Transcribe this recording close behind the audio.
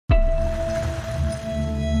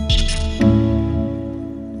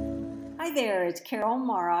Hi there, it's Carol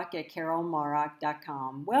Marrock at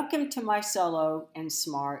carolmarrock.com. Welcome to my Solo and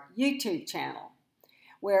Smart YouTube channel,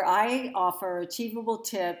 where I offer achievable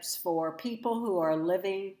tips for people who are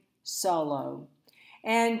living solo.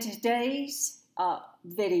 And today's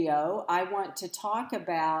video, I want to talk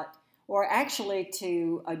about, or actually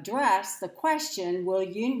to address the question, will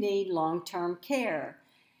you need long-term care?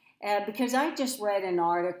 Because I just read an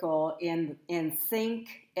article in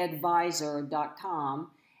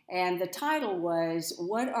thinkadvisor.com, and the title was,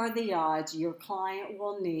 What are the odds your client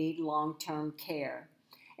will need long-term care?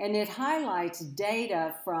 And it highlights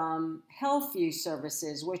data from HealthView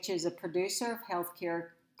Services, which is a producer of healthcare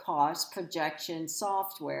cost projection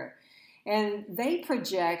software. And they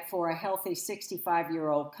project for a healthy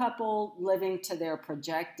 65-year-old couple living to their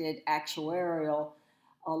projected actuarial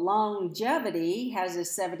longevity has a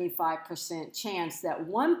 75% chance that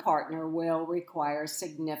one partner will require a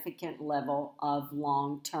significant level of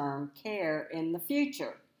long-term care in the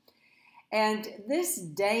future. And this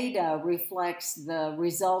data reflects the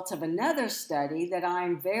results of another study that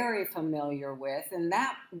I'm very familiar with, and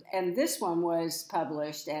this one was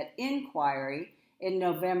published at Inquiry in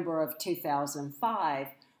November of 2005,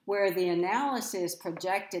 where the analysis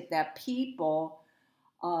projected that people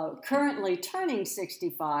currently turning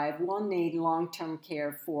 65 will need long-term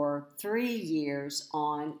care for 3 years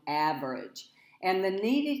on average. And the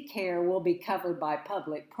needed care will be covered by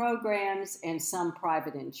public programs and some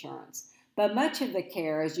private insurance. But much of the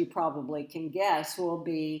care, as you probably can guess, will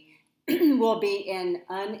be in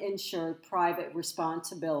uninsured private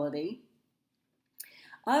responsibility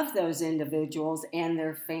of those individuals and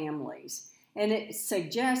their families. And it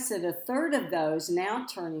suggests that a third of those now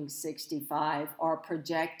turning 65 are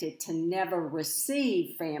projected to never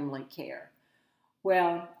receive family care.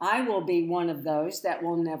 Well, I will be one of those that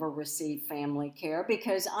will never receive family care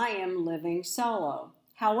because I am living solo.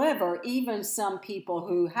 However, even some people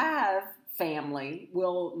who have family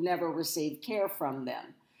will never receive care from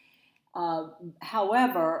them.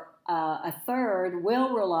 However, a third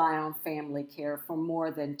will rely on family care for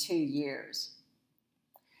more than 2 years.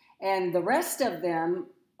 And the rest of them,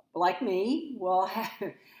 like me, will have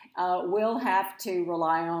to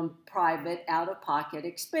rely on private out-of-pocket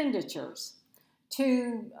expenditures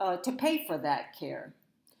to pay for that care.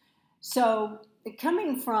 So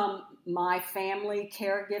coming from my family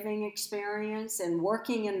caregiving experience and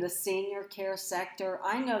working in the senior care sector,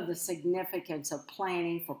 I know the significance of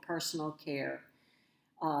planning for personal care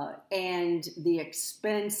and the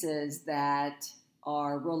expenses that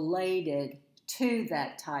are related to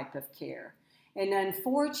that type of care. And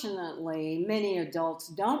unfortunately, many adults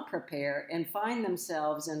don't prepare and find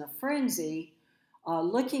themselves in a frenzy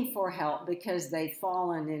looking for help because they've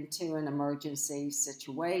fallen into an emergency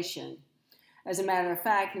situation. As a matter of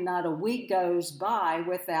fact, not a week goes by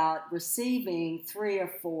without receiving 3 or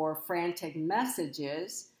 4 frantic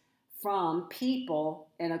messages from people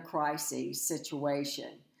in a crisis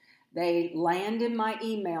situation. They land in my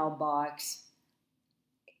email box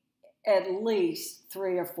at least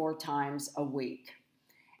 3 or 4 times a week.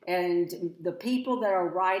 And the people that are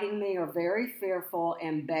writing me are very fearful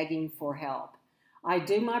and begging for help. I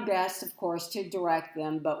do my best, of course, to direct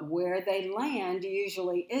them, but where they land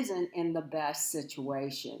usually isn't in the best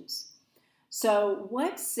situations. So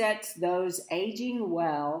what sets those aging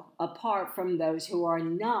well apart from those who are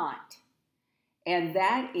not? And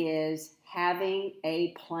that is having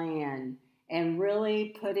a plan and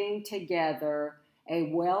really putting together a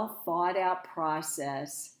well thought out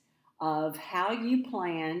process of how you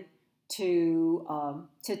plan to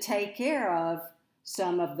take care of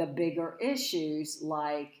some of the bigger issues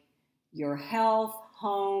like your health,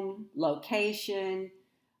 home, location,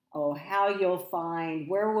 or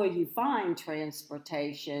where will you find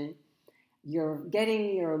transportation. You're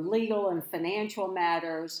getting your legal and financial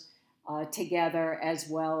matters together, as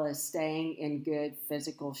well as staying in good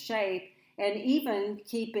physical shape, and even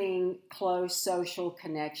keeping close social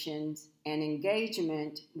connections and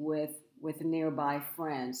engagement with nearby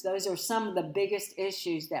friends. Those are some of the biggest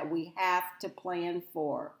issues that we have to plan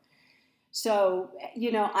for. So,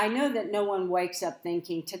 I know that no one wakes up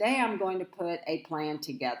thinking, today I'm going to put a plan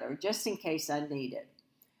together just in case I need it.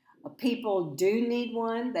 People do need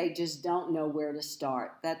one, they just don't know where to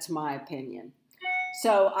start. That's my opinion.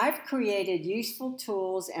 So I've created useful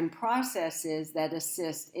tools and processes that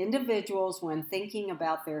assist individuals when thinking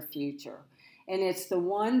about their future. And it's the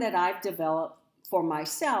one that I've developed for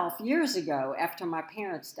myself years ago after my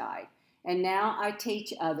parents died. And now I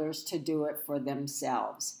teach others to do it for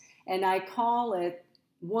themselves. And I call it,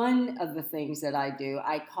 one of the things that I do,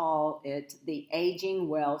 I call it the Aging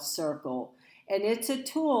Well Circle. And it's a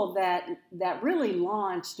tool that really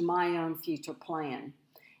launched my own future plan.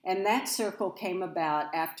 And that circle came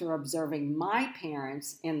about after observing my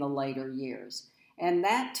parents in the later years. And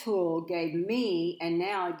that tool gave me, and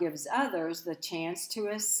now it gives others, the chance to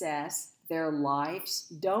assess their life's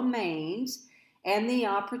domains and the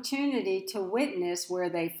opportunity to witness where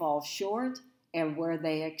they fall short and where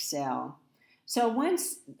they excel. So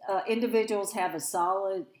once individuals have a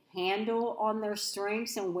solid handle on their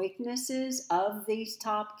strengths and weaknesses of these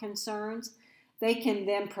top concerns, they can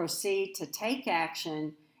then proceed to take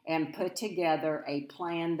action and put together a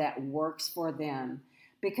plan that works for them.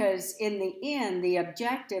 Because in the end, the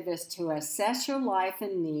objective is to assess your life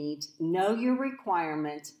and needs, know your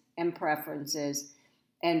requirements and preferences,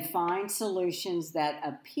 and find solutions that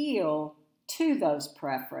appeal to those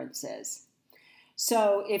preferences.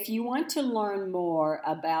 So if you want to learn more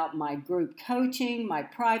about my group coaching, my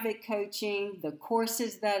private coaching, the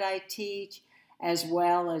courses that I teach, as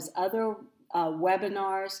well as other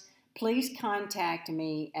webinars, please contact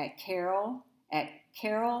me at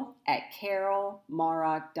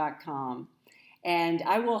carol@carolmarrock.com. And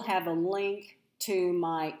I will have a link to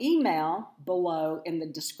my email below in the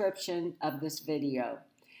description of this video.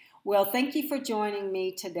 Well, thank you for joining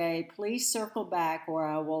me today. Please circle back where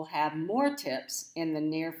I will have more tips in the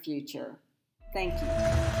near future. Thank you.